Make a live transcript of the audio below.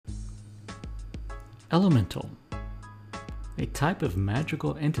Elemental, a type of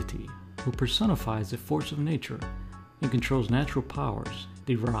magical entity who personifies the force of nature and controls natural powers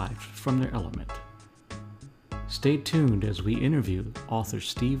derived from their element. Stay tuned as we interview author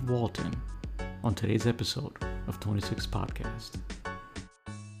Steve Walton on today's episode of 26 Podcast.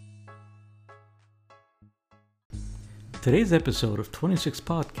 Today's episode of 26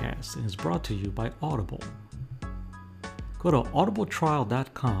 Podcast is brought to you by Audible. Go to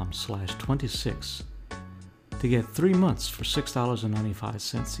audibletrial.com/26 to get 3 months for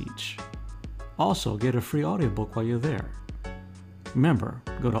 $6.95 each. Also, get a free audiobook while you're there. Remember,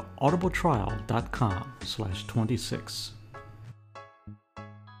 go to audibletrial.com/26.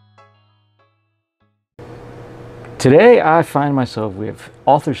 Today, I find myself with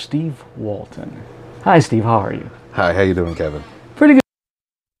author Steve Walton. Hi, Steve. How are you? Hi. How you doing, Kevin? Pretty good.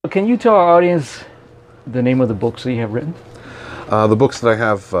 Can you tell our audience the name of the books that you have written? The books that I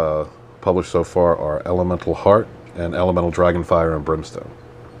have published so far are Elemental Heart and Elemental Dragonfire and Brimstone.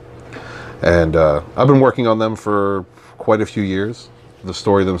 And I've been working on them for quite a few years. The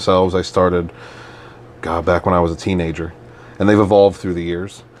story themselves, I started, back when I was a teenager. And they've evolved through the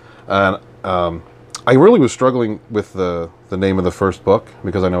years. And I really was struggling with the name of the first book,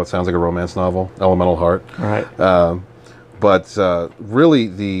 because I know it sounds like a romance novel, Elemental Heart. Right. But really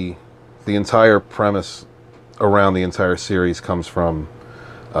the entire premise around the entire series comes from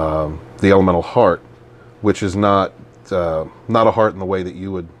the Elemental Heart, which is not a heart in the way that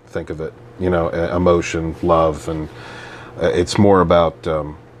you would think of it. You know, emotion, love, and it's more about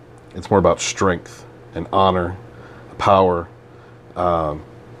strength and honor, power.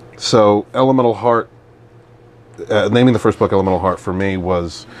 So Elemental Heart, naming the first book Elemental Heart for me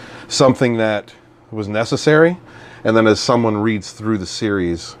was something that was necessary. And then as someone reads through the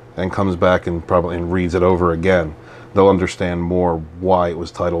series and comes back and reads it over again, they'll understand more why it was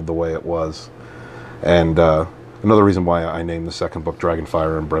titled the way it was. And another reason why I named the second book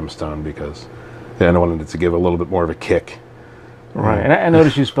Dragonfire and Brimstone, because I wanted it to give a little bit more of a kick. Right. And I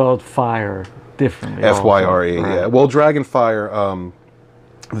noticed you spelled fire differently. Fyre. Right. Yeah. Well, Dragonfire,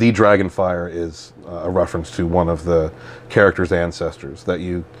 the Dragonfire is a reference to one of the character's ancestors that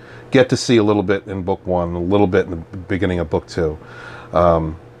you get to see a little bit in book one, a little bit in the beginning of book two.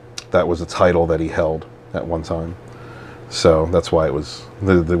 That was a title that he held at one time. So that's why it was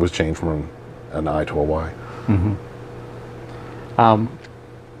changed from an I to a Y. Mm-hmm.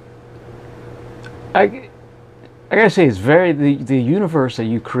 I gotta say, it's the universe that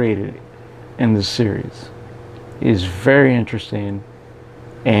you created in this series is very interesting,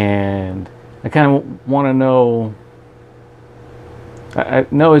 and I kind of want to know. I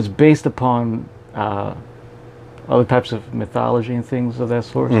know it's based upon other types of mythology and things of that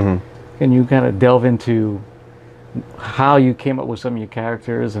sort. Mm-hmm. Can you kind of delve into how you came up with some of your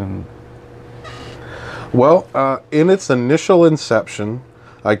characters? And well, in its initial inception,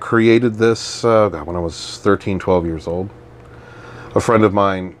 I created this when I was 13, 12 years old. A friend of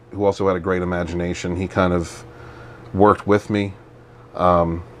mine who also had a great imagination, he kind of worked with me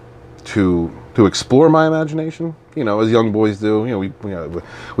to explore my imagination. You know, as young boys do. You know,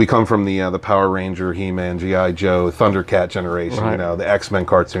 we come from the Power Ranger, He-Man, G.I. Joe, Thundercat generation. Right. You know, the X-Men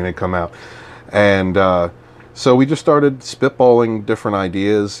cartoon had come out, and so we just started spitballing different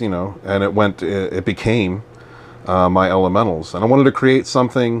ideas. You know, and it became my elementals. And I wanted to create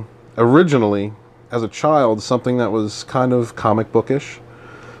something originally as a child, something that was kind of comic bookish.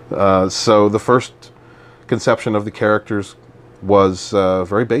 So the first conception of the characters was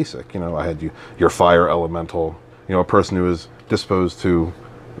very basic. You know, I had your fire elemental. You know, a person who is disposed to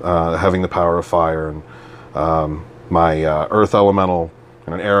having the power of fire, and my earth elemental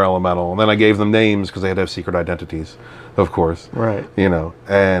and an air elemental. And then I gave them names because they had to have secret identities, of course. Right. You know,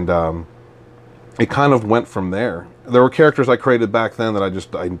 and it kind of went from there. There were characters I created back then that I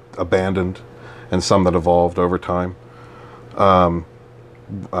abandoned, and some that evolved over time. But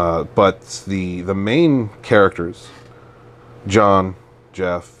the main characters, John,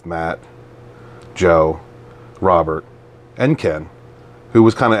 Jeff, Matt, Joe, Robert, and Ken, who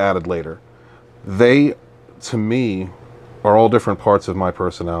was kind of added later, they, to me, are all different parts of my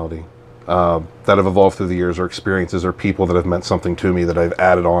personality that have evolved through the years, or experiences, or people that have meant something to me that I've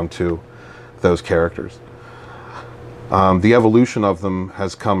added on to those characters. The evolution of them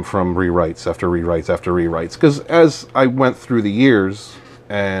has come from rewrites after rewrites after rewrites, because as I went through the years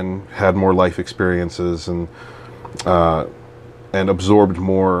and had more life experiences and absorbed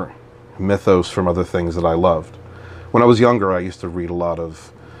more mythos from other things that I loved. When I was younger, I used to read a lot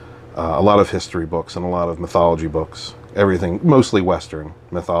of history books and a lot of mythology books, everything, mostly Western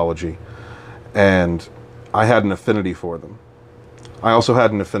mythology, and I had an affinity for them. I also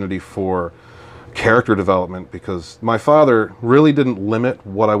had an affinity for character development, because my father really didn't limit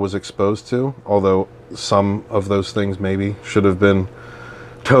what I was exposed to, although some of those things maybe should have been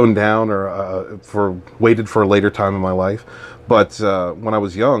toned down or waited for a later time in my life. But when I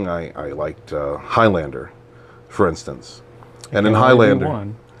was young, I liked Highlander, for instance. And in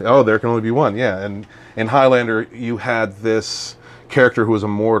Highlander, oh, there can only be one, yeah. And in Highlander, you had this character who was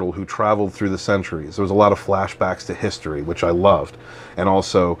immortal, who traveled through the centuries. There was a lot of flashbacks to history, which I loved, and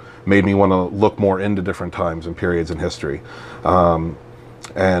also made me want to look more into different times and periods in history.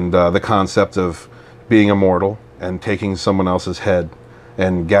 The concept of being immortal and taking someone else's head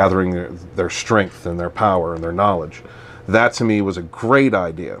and gathering their strength and their power and their knowledge. That to me was a great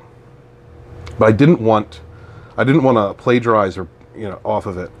idea. But I didn't want to plagiarize or off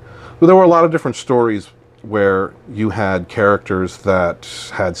of it. But there were a lot of different stories where you had characters that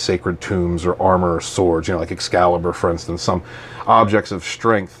had sacred tombs or armor or swords, like Excalibur, for instance, some objects of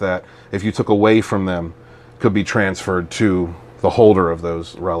strength that if you took away from them could be transferred to the holder of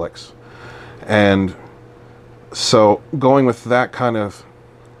those relics. And so going with that concept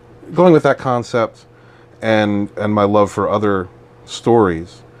and my love for other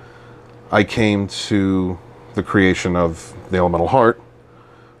stories, I came to the creation of the Elemental Heart,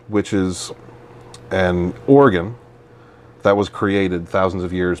 which is an organ that was created thousands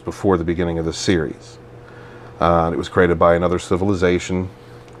of years before the beginning of the series. It was created by another civilization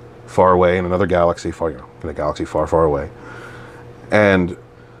far away in another galaxy, in a galaxy far, far away, and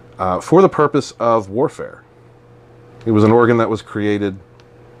for the purpose of warfare. It was an organ that was created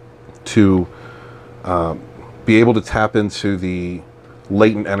to be able to tap into the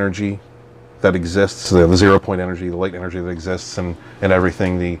latent energy that exists, the 0 point energy, the latent energy that exists in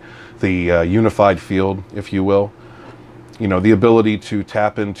everything, the unified field, if you will. The ability to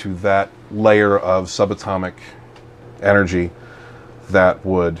tap into that layer of subatomic energy that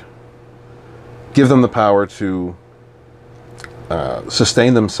would give them the power to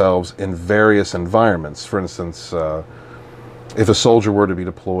sustain themselves in various environments. For instance, if a soldier were to be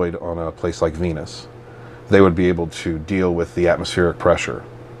deployed on a place like Venus, they would be able to deal with the atmospheric pressure.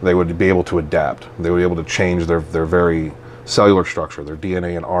 They would be able to adapt. They would be able to change their very cellular structure, their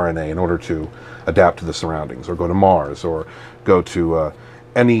DNA and RNA, in order to adapt to the surroundings, or go to Mars, or go to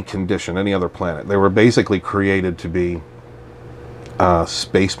any condition, any other planet. They were basically created to be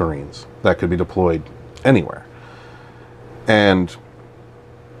space marines that could be deployed anywhere. And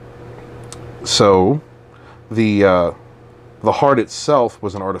so the heart itself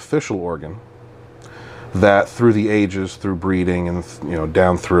was an artificial organ that through the ages, through breeding, and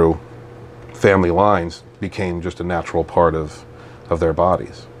down through family lines, became just a natural part of their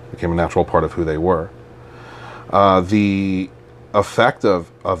bodies, became a natural part of who they were. The effect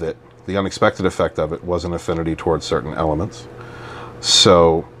of it, the unexpected effect of it, was an affinity towards certain elements.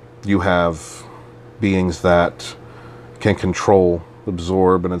 So you have beings that can control,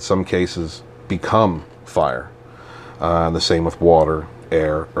 absorb, and in some cases become fire. The same with water,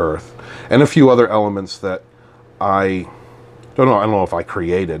 air, earth, and a few other elements that I don't know if I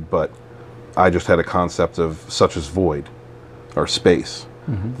created, but I just had a concept of, such as void or space.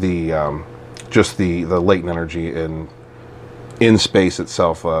 Mm-hmm. Just the latent energy in space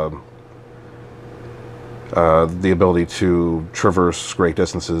itself, the ability to traverse great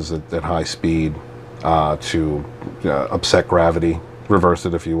distances at high speed, to upset gravity, reverse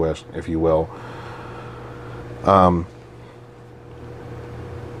it if you wish, if you will.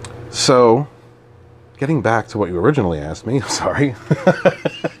 So, getting back to what you originally asked me, sorry.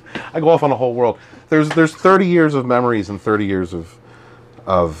 I go off on a whole world. There's 30 years of memories and 30 years of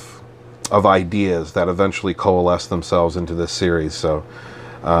ideas that eventually coalesce themselves into this series. So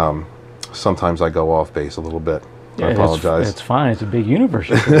sometimes I go off base a little bit. Yeah, I apologize. It's fine. It's a big universe.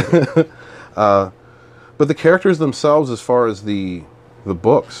 But the characters themselves, as far as the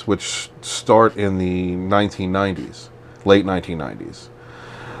books, which start in the 1990s, late 1990s.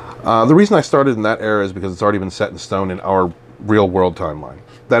 The reason I started in that era is because it's already been set in stone in our real world timeline.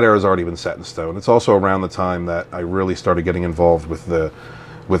 That era has already been set in stone. It's also around the time that I really started getting involved with the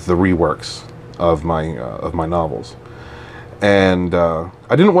reworks of my novels. And I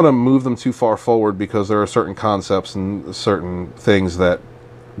didn't want to move them too far forward because there are certain concepts and certain things that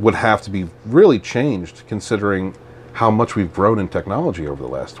would have to be really changed, considering how much we've grown in technology over the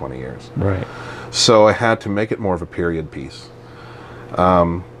last 20 years. Right. So I had to make it more of a period piece.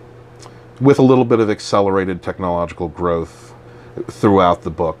 With a little bit of accelerated technological growth throughout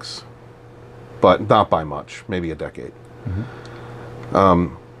the books, but not by much, maybe a decade.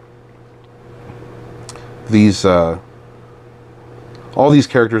 Mm-hmm. All these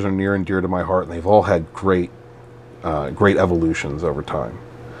characters are near and dear to my heart, and they've all had great evolutions over time.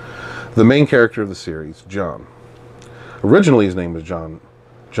 The main character of the series, John. Originally, his name was John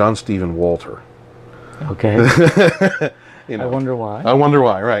Stephen Walter. Okay. You know, I wonder why. I wonder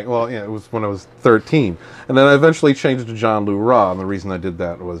why, right. Well, yeah, it was when I was 13. And then I eventually changed it to John Lou Ra, and the reason I did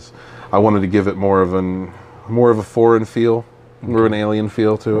that was I wanted to give it more of a foreign feel, more of an alien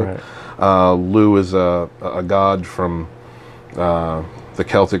feel to it. Right. Lou is a god from the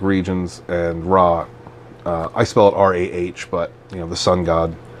Celtic regions, and Ra, I spell it R-A-H, but, you know, the sun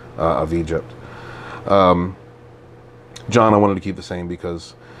god of Egypt. John I wanted to keep the same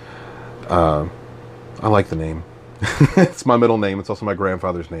because I like the name. It's my middle name. It's also my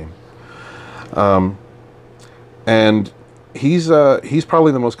grandfather's name. And he's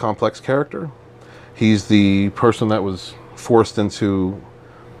probably the most complex character. He's the person that was forced into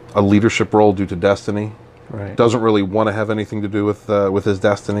a leadership role due to destiny. Right. Doesn't really want to have anything to do with his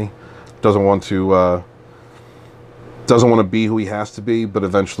destiny. Doesn't want to be who he has to be, but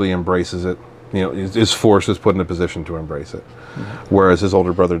eventually embraces it. You know, is forced, is put in a position to embrace it. Mm-hmm. Whereas his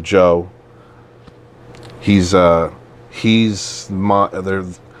older brother Joe, they're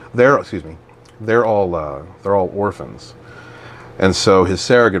all orphans, and so his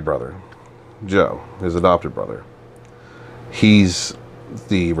surrogate brother, Joe, his adopted brother, he's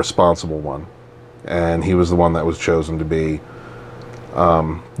the responsible one, and he was the one that was chosen to be,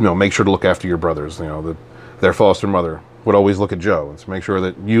 make sure to look after your brothers. You know, their foster mother would always look at Joe and make sure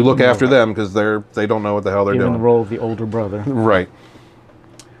that you look after them because they don't know what the hell they're doing. The role of the older brother. Right.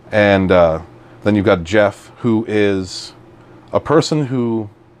 And then you've got Jeff, who is a person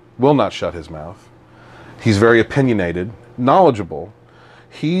who will not shut his mouth. He's very opinionated, knowledgeable.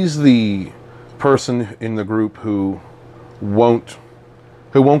 He's the person in the group who won't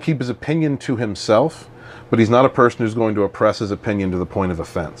keep his opinion to himself, but he's not a person who's going to oppress his opinion to the point of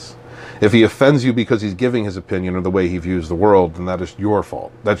offense. If he offends you because he's giving his opinion or the way he views the world, then that is your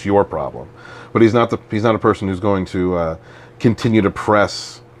fault. That's your problem. But he's not a person who's going to continue to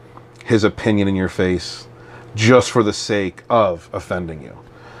press his opinion in your face just for the sake of offending you.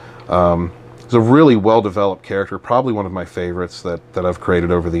 He's a really well-developed character, probably one of my favorites that I've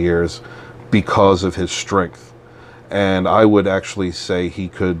created over the years because of his strength. And I would actually say he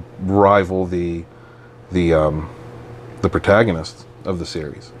could rival the protagonist of the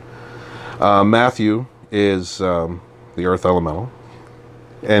series. Matthew is the Earth Elemental,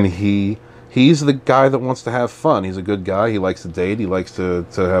 and he's the guy that wants to have fun. He's a good guy. He likes to date. He likes to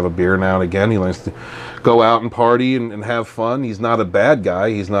have a beer now and again. He likes to go out and party and have fun. He's not a bad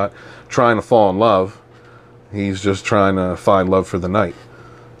guy. He's not trying to fall in love. He's just trying to find love for the night,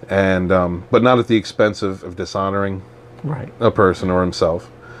 and but not at the expense of dishonoring a person or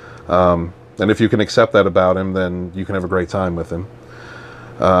himself. And if you can accept that about him, then you can have a great time with him.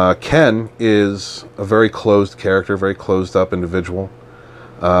 Ken is a very closed character, very closed up individual,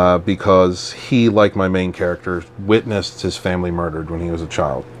 because he, like my main character, witnessed his family murdered when he was a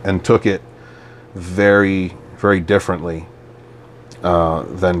child and took it very, very differently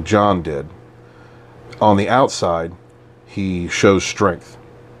than John did. On the outside, he shows strength.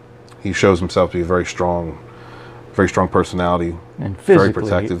 He shows himself to be a very strong personality, and very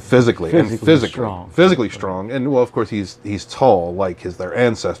protective, physically strong, and well, of course, he's tall like their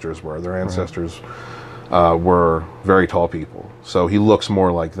ancestors were. Their ancestors were very tall people, so he looks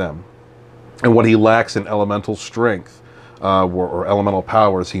more like them. And what he lacks in elemental strength or elemental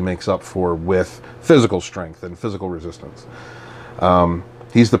powers, he makes up for with physical strength and physical resistance.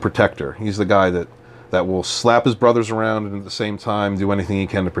 He's the protector. He's the guy that will slap his brothers around and at the same time do anything he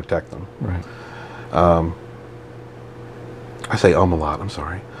can to protect them. Right. I say a lot, I'm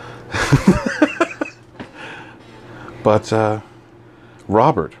sorry. But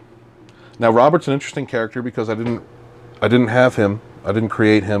Robert. Now Robert's an interesting character because I didn't have him. I didn't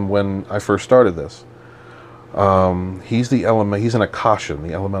create him when I first started this. He's an Akashan,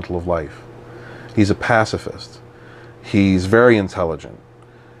 the elemental of life. He's a pacifist. He's very intelligent.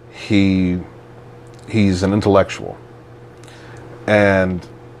 He's an intellectual. And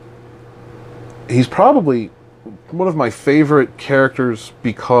he's probably one of my favorite characters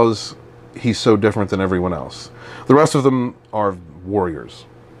because he's so different than everyone else. The rest of them are warriors.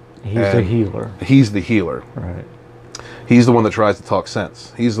 He's the healer. He's the healer. Right. He's the one that tries to talk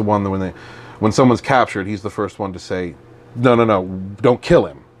sense. He's the one that when someone's captured, he's the first one to say, no, don't kill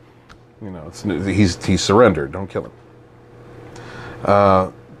him. You know, he's surrendered. Don't kill him.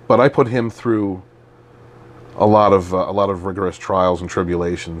 But I put him through a lot of rigorous trials and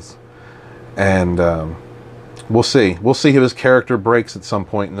tribulations, and we'll see. We'll see if his character breaks at some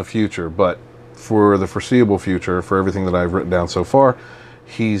point in the future. But for the foreseeable future, for everything that I've written down so far,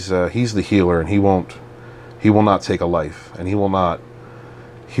 he's the healer, and he will not take a life, and he will not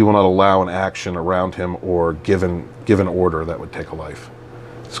he will not allow an action around him or give an order that would take a life.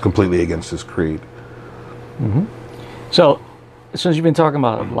 It's completely against his creed. Mm-hmm. So, since you've been talking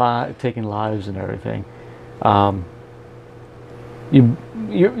about taking lives and everything,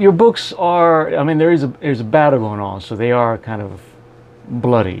 your books are, I mean, there's a battle going on, so they are kind of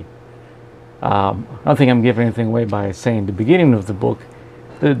bloody. I don't think I'm giving anything away by saying the beginning of the book.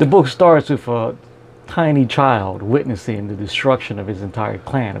 The book starts with a tiny child witnessing the destruction of his entire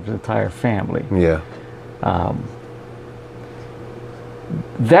clan, of his entire family. Yeah.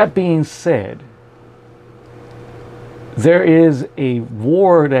 That being said, there is a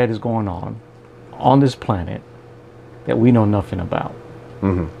war that is going on this planet that we know nothing about.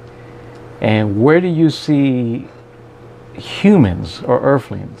 Mm-hmm. And where do you see humans or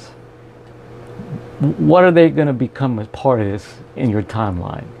earthlings? What are they going to become as part of this in your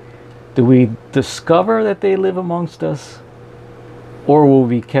timeline? Do we discover that they live amongst us, or will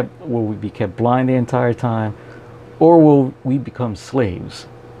we be kept blind the entire time, or will we become slaves,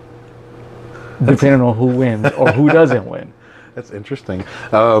 depending on who wins or who doesn't win? That's interesting.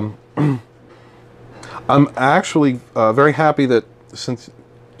 I'm actually very happy that since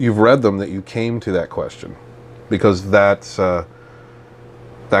you've read them that you came to that question, because that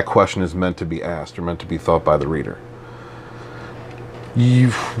question is meant to be asked or meant to be thought by the reader.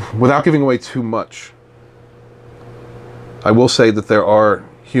 Without giving away too much, I will say that there are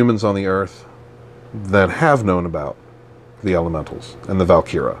humans on the earth that have known about the elementals and the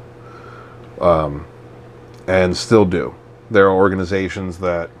Valkyra, and still do. There are organizations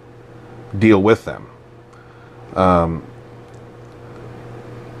that deal with them.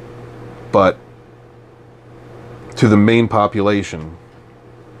 But to the main population,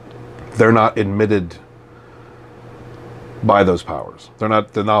 they're not admitted by those powers.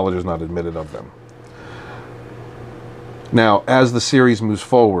 The knowledge is not admitted of them. Now, as the series moves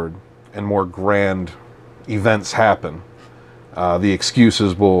forward and more grand events happen, the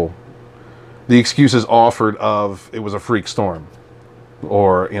excuses offered of it was a freak storm,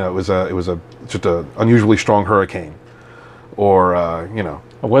 or it was just a unusually strong hurricane, or a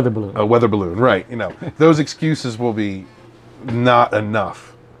weather balloon. A weather balloon, right? Those excuses will be not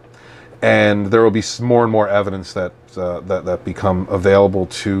enough, and there will be more and more evidence that become available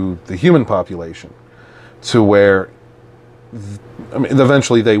to the human population, to where,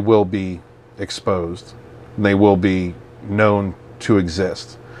 eventually they will be exposed, and they will be known to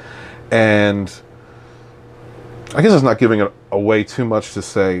exist. And I guess it's not giving it away too much to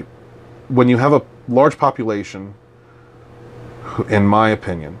say, when you have a large population, in my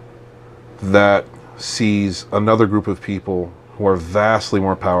opinion, that sees another group of people who are vastly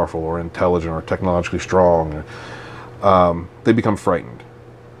more powerful or intelligent or technologically strong, they become frightened.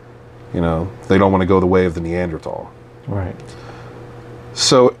 They don't want to go the way of the Neanderthal. Right.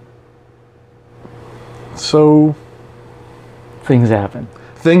 So things happen.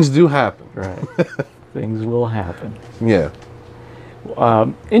 Things do happen. Right. Things will happen. Yeah.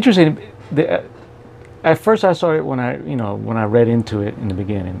 Interesting. At first, I saw it when I read into it in the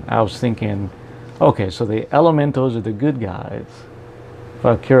beginning. I was thinking, okay, so the elementals are the good guys,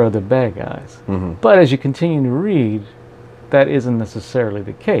 Valkyra are the bad guys. Mm-hmm. But as you continue to read, that isn't necessarily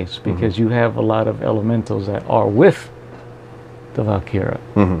the case, because you have a lot of elementals that are with the Valkyra.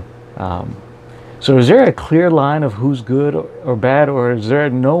 Mm-hmm. So is there a clear line of who's good or bad, or is there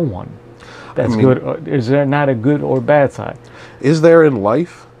no one that's good? Or is there not a good or bad side? Is there in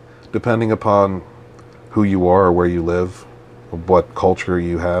life, depending upon who you are or where you live, what culture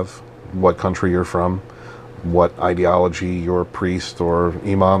you have, what country you're from, what ideology your priest or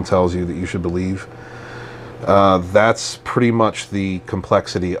imam tells you that you should believe. That's pretty much the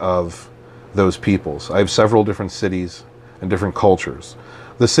complexity of those peoples. I have several different cities and different cultures.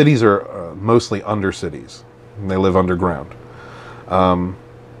 The cities are mostly under cities, and they live underground. One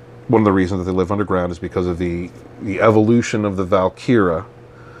of the reasons that they live underground is because of the evolution of the Valkyra.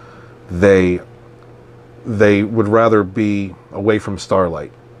 They would rather be away from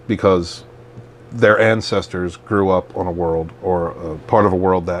starlight, because their ancestors grew up on a world, or a part of a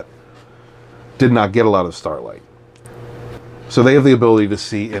world, that did not get a lot of starlight. So they have the ability to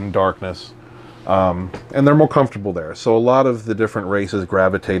see in darkness, and they're more comfortable there. So a lot of the different races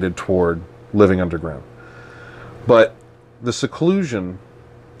gravitated toward living underground. But the seclusion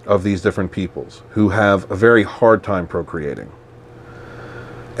of these different peoples, who have a very hard time procreating,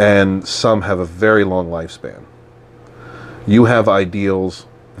 and some have a very long lifespan. You have ideals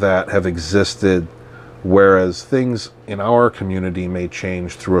that have existed, whereas things in our community may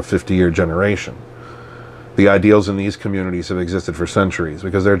change through a 50-year generation. The ideals in these communities have existed for centuries,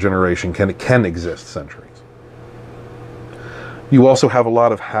 because their generation can exist centuries. You also have a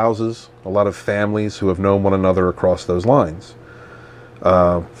lot of houses, a lot of families who have known one another across those lines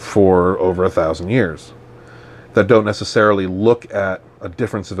for over 1,000 years, that don't necessarily look at a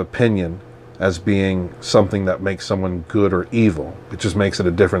difference of opinion as being something that makes someone good or evil. It just makes it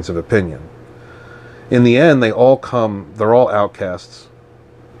a difference of opinion. In the end, they're all outcasts.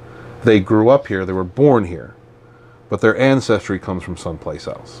 They grew up here, they were born here, but their ancestry comes from someplace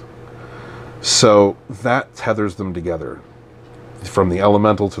else. So that tethers them together, from the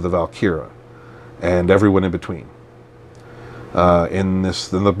elemental to the Valkyria, and everyone in between. In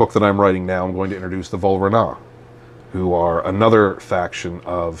the book that I'm writing now, I'm going to introduce the Volrana, who are another faction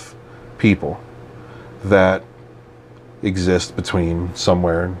of people that exist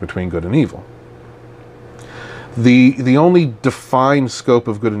somewhere between good and evil. The only defined scope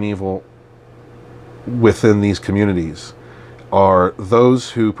of good and evil within these communities are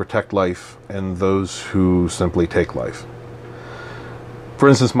those who protect life and those who simply take life. For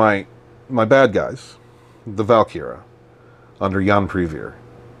instance, my bad guys, the Valkyria, under Jan Previr,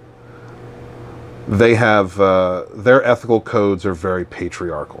 they have their ethical codes are very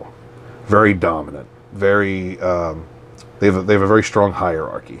patriarchal, very dominant, very they have a very strong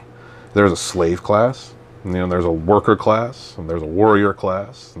hierarchy. There's a slave class, and, there's a worker class, and there's a warrior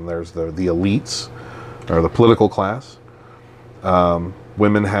class, and there's the elites, or the political class.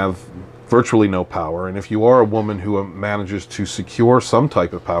 Women have virtually no power, and if you are a woman who manages to secure some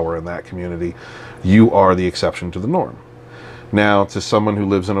type of power in that community, you are the exception to the norm. Now, to someone who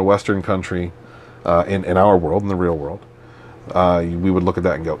lives in a Western country, in our world, in the real world, we would look at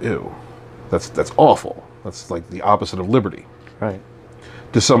that and go, ew, that's awful. That's like the opposite of liberty. Right.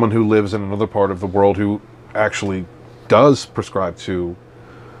 To someone who lives in another part of the world who actually does prescribe to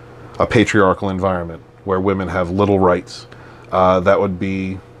a patriarchal environment where women have little rights, that would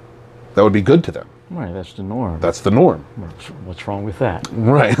be good to them. Right, that's the norm. That's the norm. What's wrong with that?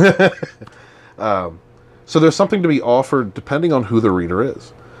 Right. So there's something to be offered depending on who the reader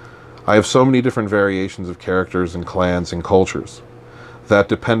is. I have so many different variations of characters and clans and cultures that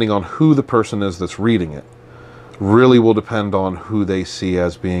depending on who the person is that's reading it, really will depend on who they see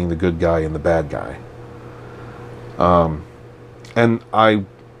as being the good guy and the bad guy. And I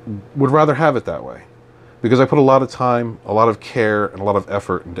would rather have it that way, because I put a lot of time, a lot of care, and a lot of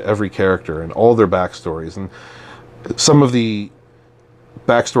effort into every character and all their backstories. And some of the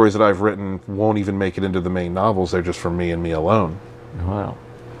backstories that I've written won't even make it into the main novels. They're just for me and me alone. Wow.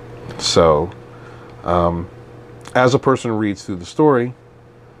 So, as a person reads through the story,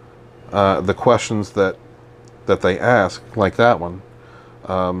 the questions that they ask, like that one,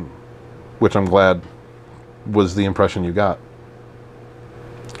 which I'm glad was the impression you got,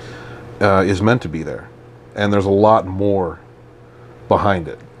 is meant to be there. And there's a lot more behind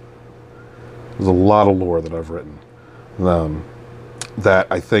it. There's a lot of lore that I've written that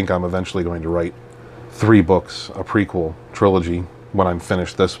I think I'm eventually going to write 3 books, a prequel trilogy, when I'm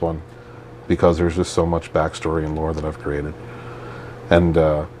finished this one, because there's just so much backstory and lore that I've created, and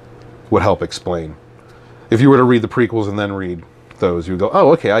would help explain. If you were to read the prequels and then read those, you would go,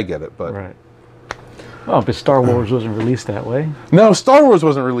 oh, okay, I get it. But right. Well, but Star Wars wasn't released that way. No, Star Wars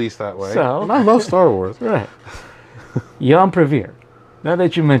wasn't released that way. So, and I love Star Wars. Right. Jan Previr, now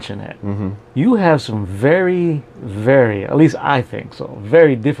that you mention it, you have some very, very, at least I think so,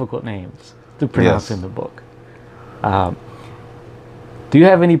 very difficult names to pronounce in the book. Do you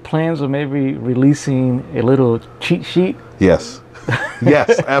have any plans of maybe releasing a little cheat sheet? Yes.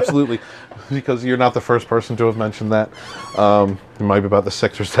 Yes, absolutely. Because you're not the first person to have mentioned that. You might be about the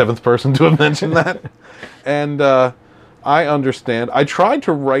 6th or 7th person to have mentioned that. And I understand. I tried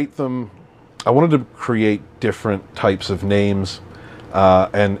to write them. I wanted to create different types of names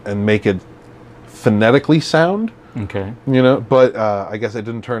and make it phonetically sound. Okay. But I guess it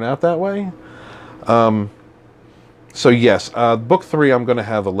didn't turn out that way. So yes, book 3, I'm going to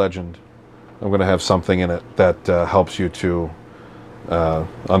have a legend. I'm going to have something in it that helps you to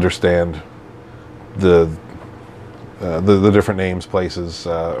understand the different names, places,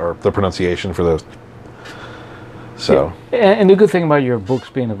 or the pronunciation for those. So. Yeah. And the good thing about your books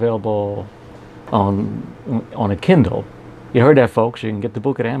being available on a Kindle, you heard that, folks. You can get the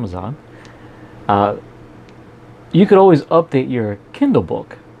book at Amazon. You could always update your Kindle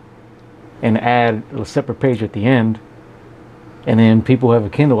book and add a separate page at the end, and then people who have a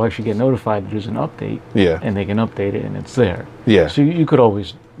Kindle actually get notified that there's an update. Yeah. And they can update it, and it's there. Yeah. So you could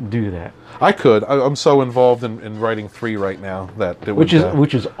always do that. I could. I'm so involved in writing 3 right now that it which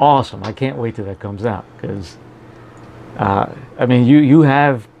is awesome. I can't wait till that comes out, because I mean, you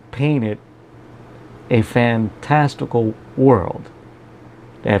have painted a fantastical world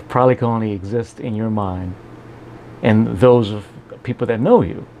that probably can only exist in your mind and those of people that know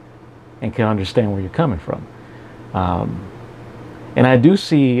you and can understand where you're coming from. And I do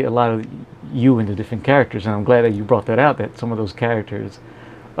see a lot of you in the different characters, and I'm glad that you brought that out, that some of those characters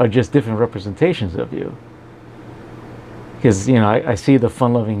are just different representations of you. Because, you know, I see the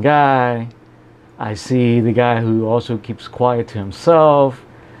fun-loving guy, I see the guy who also keeps quiet to himself,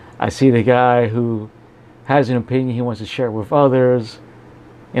 I see the guy who has an opinion he wants to share with others.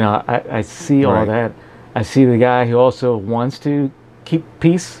 You know, I see all that. I see the guy who also wants to keep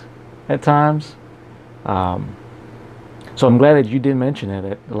peace at times. So I'm glad that you did mention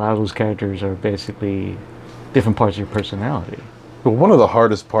that a lot of those characters are basically different parts of your personality. But one of the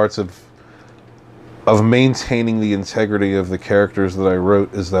hardest parts of maintaining the integrity of the characters that I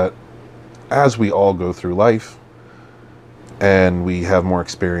wrote is that as we all go through life and we have more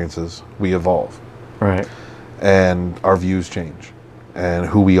experiences, we evolve. Right. And our views change. And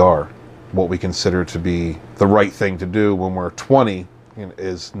who we are, what we consider to be the right thing to do when we're 20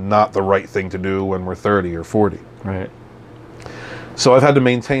 is not the right thing to do when we're 30 or 40. Right. So I've had to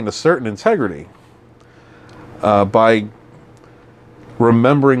maintain a certain integrity by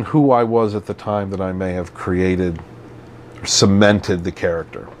remembering who I was at the time that I may have created or cemented the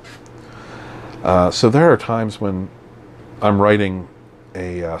character. So there are times when I'm writing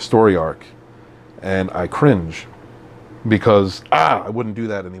a story arc and I cringe because, I wouldn't do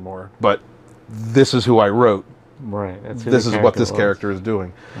that anymore. But this is who I wrote. Right. This is what this character is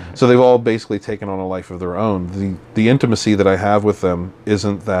doing. Right. So they've all basically taken on a life of their own. The intimacy that I have with them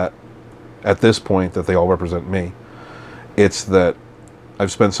isn't that at this point that they all represent me. It's that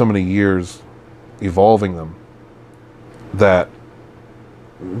I've spent so many years evolving them that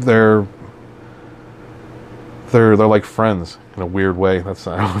they're like friends in a weird way. I don't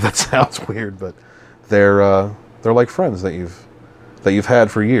know if that sounds weird, but they're like friends that you've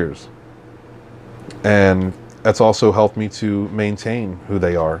had for years. And that's also helped me to maintain who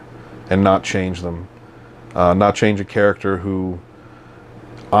they are and not change them. Not change a character who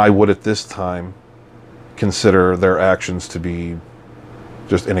I would at this time consider their actions to be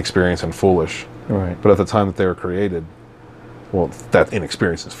just inexperienced and foolish. Right. But at the time that they were created, well, that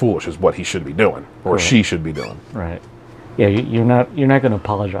inexperienced and foolish is what he should be doing, or she should be doing. Right. Yeah, you're not going to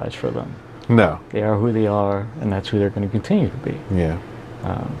apologize for them. No. They are who they are, and that's who they're going to continue to be. Yeah.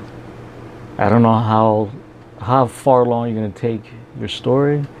 I don't know how far along you're going to take your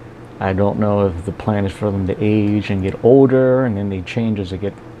story. I don't know if the plan is for them to age and get older, and then they change as they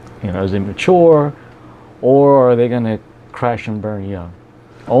get, as they mature, or are they going to crash and burn young?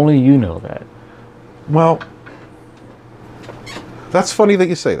 Only you know that. Well, that's funny that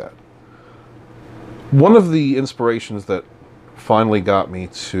you say that. One of the inspirations that finally got me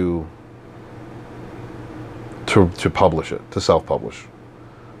to publish it, to self-publish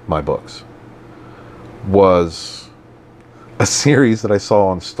my books, was a series that I saw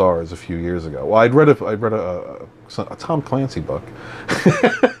on Starz a few years ago. Well, I'd read a Tom Clancy book,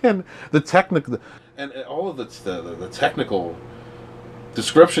 and all of the technical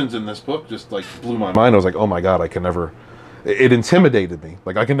descriptions in this book just like blew my mind. I was like, oh my God, it intimidated me.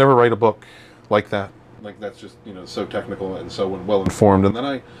 Like, I can never write a book like that. Like, that's just, so technical and so well informed. And then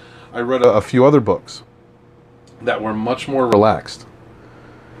I read a few other books that were much more relaxed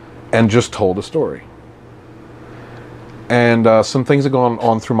and just told a story. And some things have gone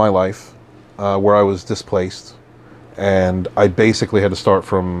on through my life where I was displaced, and I basically had to start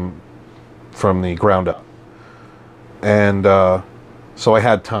from the ground up. And so I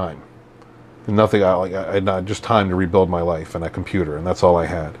had time. Nothing. I had just time to rebuild my life and a computer, and that's all I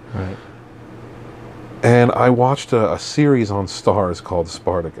had. Right. And I watched a series on Starz called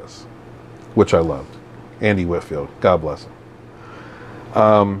Spartacus, which I loved. Andy Whitfield, God bless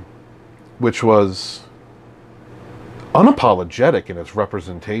him. Which was unapologetic in its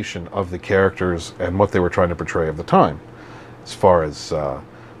representation of the characters and what they were trying to portray of the time, as far as the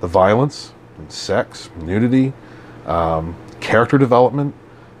violence and sex, nudity, character development,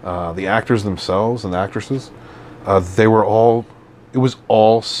 the actors themselves and the actresses. It was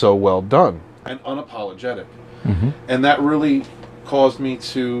all so well done and unapologetic. Mm-hmm. And that really caused me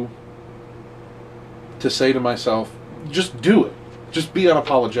to say to myself, just do it. Just be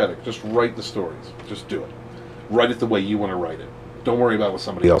unapologetic. Just write the stories. Just do it. Write it the way you want to write it. Don't worry about what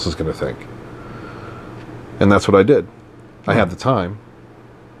somebody else is going to think. And that's what I did. I had the time.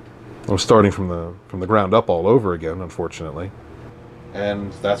 I was starting from the ground up all over again, unfortunately.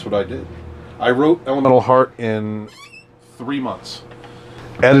 And that's what I did. I wrote Elemental Heart in 3 months.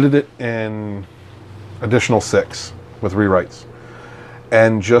 Edited it in additional 6 with rewrites.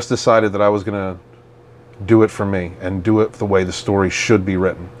 And just decided that I was going to do it for me and do it the way the story should be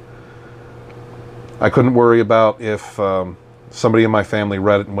written. I couldn't worry about if somebody in my family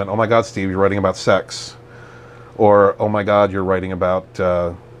read it and went, "Oh my God, Steve, you're writing about sex," or "Oh my God, you're writing about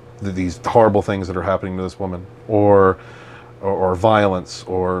these horrible things that are happening to this woman," or violence,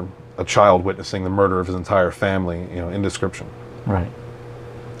 or a child witnessing the murder of his entire family, in description. Right.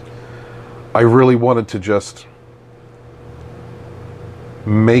 I really wanted to just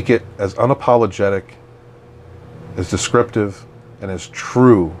make it as unapologetic, as descriptive, and as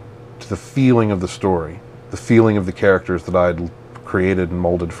true to the feeling of the story, the feeling of the characters that I had created and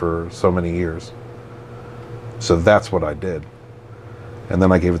molded for so many years. So that's what I did. And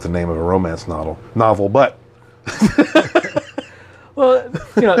then I gave it the name of a romance novel, but... Well,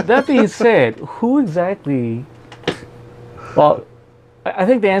 that being said, who exactly... Well, I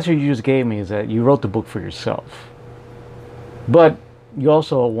think the answer you just gave me is that you wrote the book for yourself. But you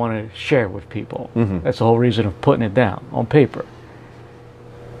also want to share with people. Mm-hmm. That's the whole reason of putting it down on paper.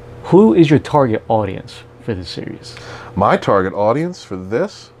 Who is your target audience for this series? My target audience for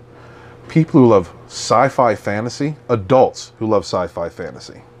this? People who love sci-fi fantasy, adults who love sci-fi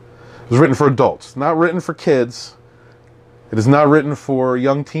fantasy. It was written for adults, not written for kids. It is not written for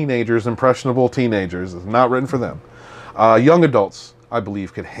young teenagers, impressionable teenagers. It's not written for them. Young adults, I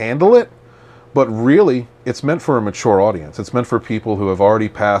believe, could handle it. But really, it's meant for a mature audience. It's meant for people who have already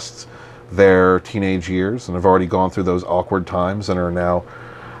passed their teenage years and have already gone through those awkward times and are now,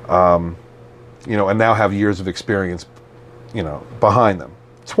 and now have years of experience, behind them.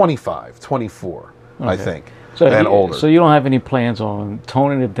 25, 24, okay. I think, and older. So you don't have any plans on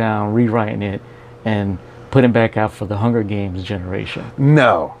toning it down, rewriting it, and putting it back out for the Hunger Games generation?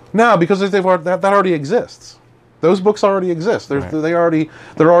 No, because that already exists. Those books already exist. They're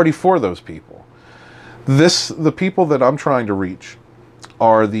already for those people. The people that I'm trying to reach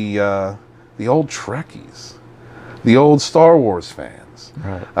are the old Trekkies, the old Star Wars fans,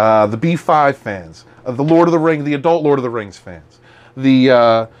 right. The B5 fans, the Lord of the Rings, the adult Lord of the Rings fans,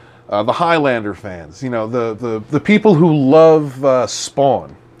 the Highlander fans. The people who love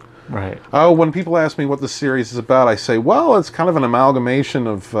Spawn. Right. Oh, when people ask me what the series is about, I say, well, it's kind of an amalgamation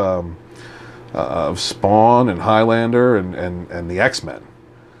of Spawn and Highlander and the X-Men,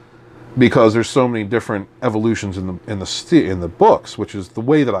 because there's so many different evolutions in the books, which is the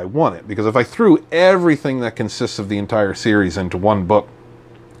way that I want it. Because if I threw everything that consists of the entire series into one book,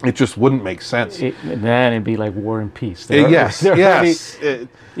 it just wouldn't make sense. Then it'd be like War and Peace. Yes.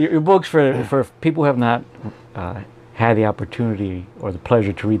 Your books for people who have not had the opportunity or the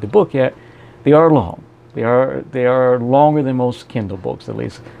pleasure to read the book yet, they are long. They are longer than most Kindle books, at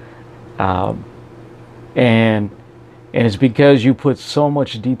least. And it's because you put so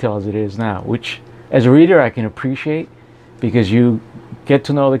much detail as it is now, which as a reader I can appreciate, because you get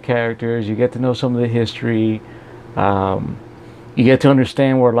to know the characters, you get to know some of the history, you get to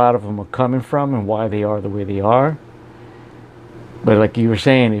understand where a lot of them are coming from and why they are the way they are. But like you were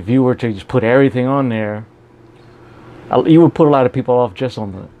saying, if you were to just put everything on there, you would put a lot of people off just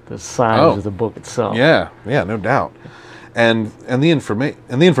on the size of the book itself. Yeah, no doubt. And the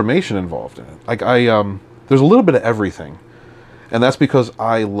information involved in it. Like there's a little bit of everything, and that's because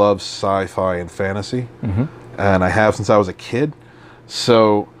I love sci-fi and fantasy, mm-hmm. and I have since I was a kid.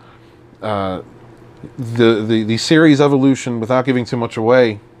 So the series evolution, without giving too much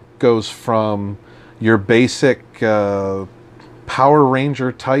away, goes from your basic Power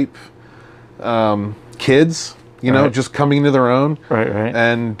Ranger type kids, right. just coming into their own, right,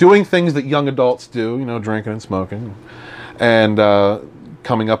 and doing things that young adults do, drinking and smoking, and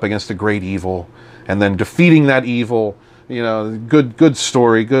coming up against a great evil, and then defeating that evil. Good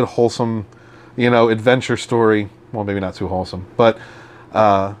story, good wholesome, adventure story. Well, maybe not too wholesome, but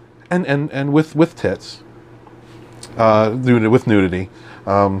and with tits, with nudity,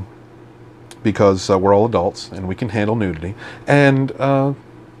 because we're all adults and we can handle nudity, and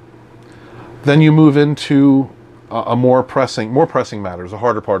then you move into a more pressing matters, a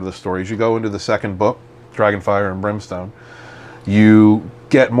harder part of the story. As you go into the second book, Dragonfire and Brimstone, you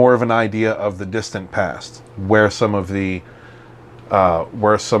get more of an idea of the distant past, where some of the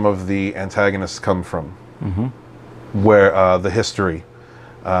antagonists come from, mm-hmm. where the history,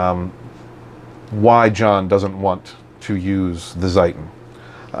 why John doesn't want to use the Zeiton,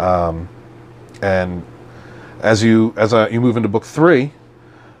 and as you move into book 3,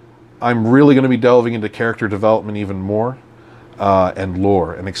 I'm really going to be delving into character development even more, and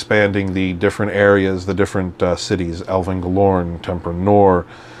lore, and expanding the different areas, the different cities, Elven Galorn, Tempra Nor,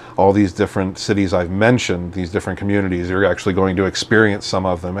 all these different cities I've mentioned, these different communities. You're actually going to experience some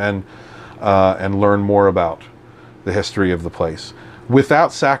of them and learn more about the history of the place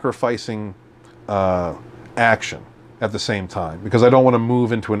without sacrificing action. at the same time, because I don't want to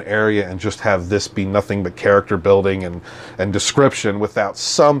move into an area and just have this be nothing but character building and description without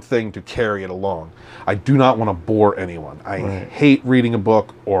something to carry it along. I do not want to bore anyone. I hate reading a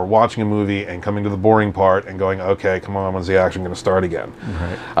book or watching a movie and coming to the boring part and going, okay, come on, when's the action going to start again?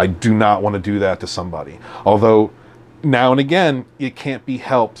 I do not want to do that to somebody. Although now and again, it can't be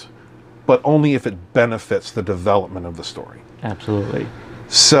helped, but only if it benefits the development of the story. Absolutely.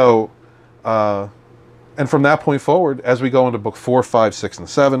 So, and from that point forward, as we go into book 4, 5, 6, and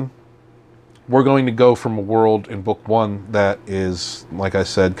 7, we're going to go from a world in book 1 that is, like I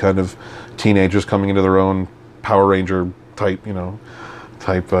said, kind of teenagers coming into their own Power Ranger type,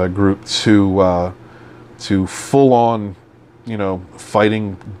 group to full on,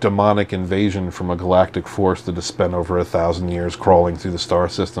 fighting demonic invasion from a galactic force that has spent over 1,000 years crawling through the star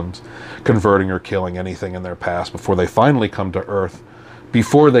systems, converting or killing anything in their past before they finally come to Earth.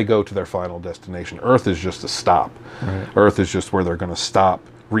 Before they go to their final destination, Earth is just a stop. Earth is just where they're going to stop,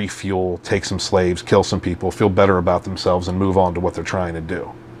 refuel, take some slaves, kill some people, feel better about themselves, and move on to what they're trying to do.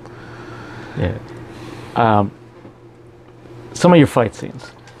 Yeah. Some of your fight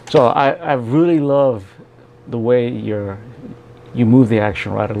scenes. So I really love the way you move the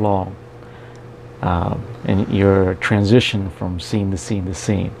action right along, and your transition from scene to scene to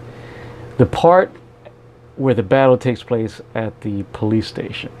scene. The part where the battle takes place at the police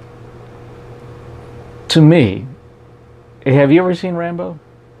station. To me, have you ever seen Rambo?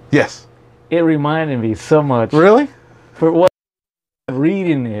 Yes. It reminded me so much. Really? For what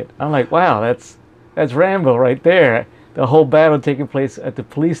reading it, I'm like, wow, that's Rambo right there. The whole battle taking place at the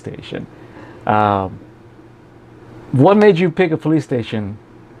police station. What made you pick a police station?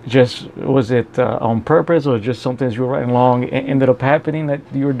 Was it on purpose, or just something as you were writing along it ended up happening that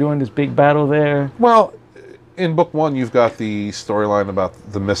you were doing this big battle there? Well, in book 1, you've got the storyline about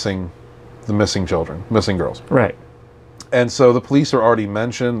the missing children, missing girls. Right. And so the police are already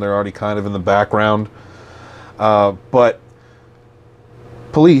mentioned. They're already kind of in the background. But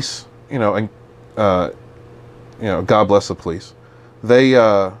police, God bless the police. They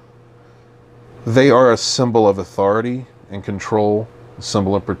are a symbol of authority and control, a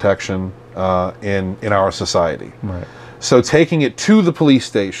symbol of protection in our society. Right. So taking it to the police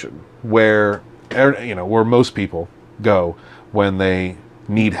station where most people go when they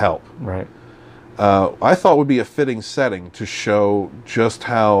need help. Right. I thought would be a fitting setting to show just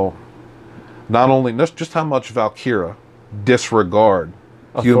how much Valkyria disregard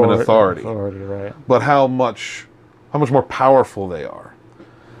human authority, right. but how much more powerful they are.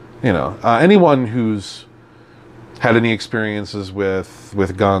 Anyone who's had any experiences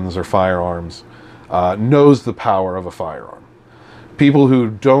with guns or firearms knows the power of a firearm. People who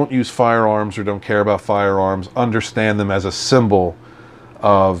don't use firearms or don't care about firearms understand them as a symbol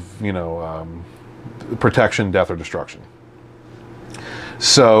of, protection, death, or destruction.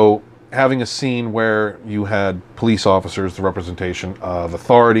 So having a scene where you had police officers, the representation of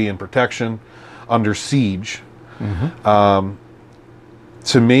authority and protection, under siege, to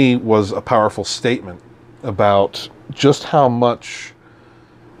me was a powerful statement about just how much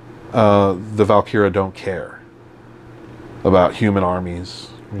the Valkyria don't care about human armies,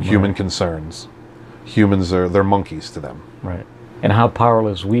 human concerns. Humans they're monkeys to them. Right. And how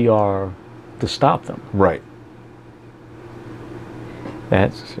powerless we are to stop them. Right. That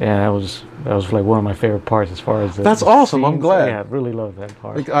was like one of my favorite parts as far as that's awesome. I'm glad. Yeah, I really love that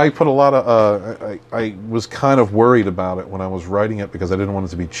part. I put a lot of I was kind of worried about it when I was writing it because I didn't want it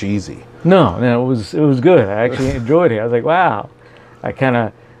to be cheesy. No, it was good. I actually enjoyed it. I was like, wow. I kind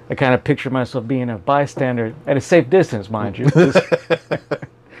of pictured myself being a bystander at a safe distance, mind you,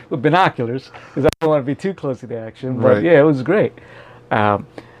 with binoculars, because I don't want to be too close to the action. But right. Yeah, it was great. I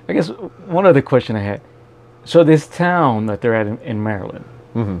guess one other question I had. So this town that they're at in Maryland,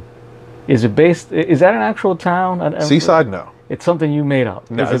 is that an actual town? Seaside? No. It's something you made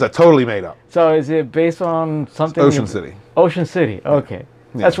up. No, it's totally made up. So is it based on something? Ocean City. Ocean City. Okay.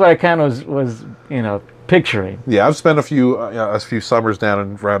 Yeah. That's what I kind of was picturing. Yeah, I've spent a few summers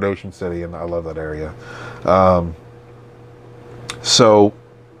down around Ocean City, and I love that area. So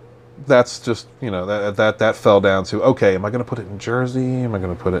that's just that fell down to, okay, am I going to put it in Jersey? Am I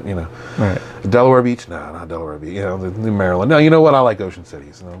going to put it right. Delaware Beach? No, not Delaware Beach. New Maryland. No, you know what? I like Ocean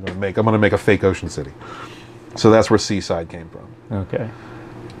City, so I'm going to make a fake Ocean City. So that's where Seaside came from. Okay.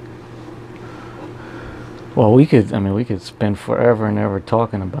 Well, we could spend forever and ever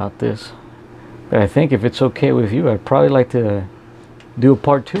talking about this, but I think if it's okay with you, I'd probably like to do a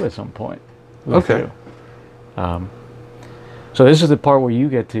part 2 at some point. Okay. So this is the part where you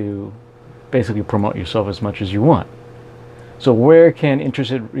get to basically promote yourself as much as you want. So where can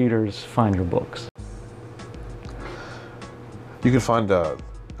interested readers find your books? You can find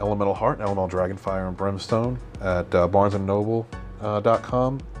Elemental Heart, Elemental Dragonfire and Brimstone at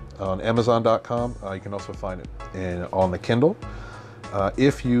barnesandnoble.com, on amazon.com. You can also find it on the Kindle.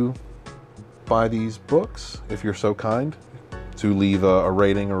 If you buy these books, if you're so kind to leave a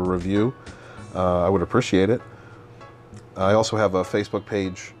rating or a review, I would appreciate it. I also have a Facebook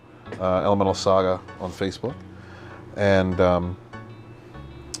page, Elemental Saga, on Facebook. And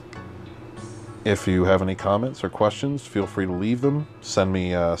if you have any comments or questions, feel free to leave them. Send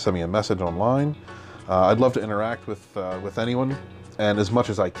me a message online. I'd love to interact with anyone, and as much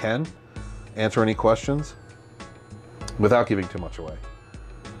as I can, answer any questions without giving too much away.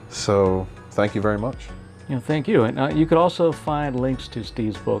 So thank you very much. Thank you. And you could also find links to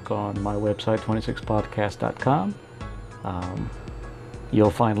Steve's book on my website, 26podcast.com.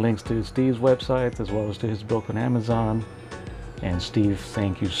 You'll find links to Steve's website as well as to his book on Amazon. And Steve,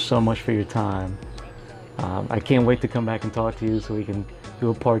 thank you so much for your time. I can't wait to come back and talk to you so we can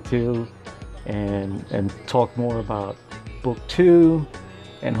do a part 2 and talk more about book 2,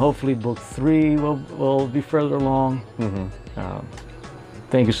 and hopefully book 3 will be further along. Mm-hmm.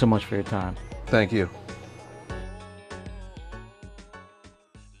 Thank you so much for your time. Thank you.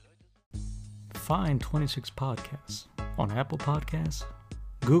 Find 26 Podcasts on Apple Podcasts,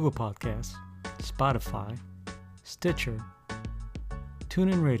 Google Podcasts, Spotify, Stitcher,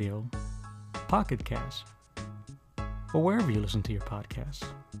 TuneIn Radio, Pocket Cast, or wherever you listen to your podcasts.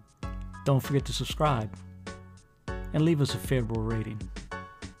 Don't forget to subscribe and leave us a favorable rating.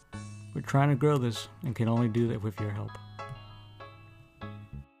 We're trying to grow this and can only do that with your help.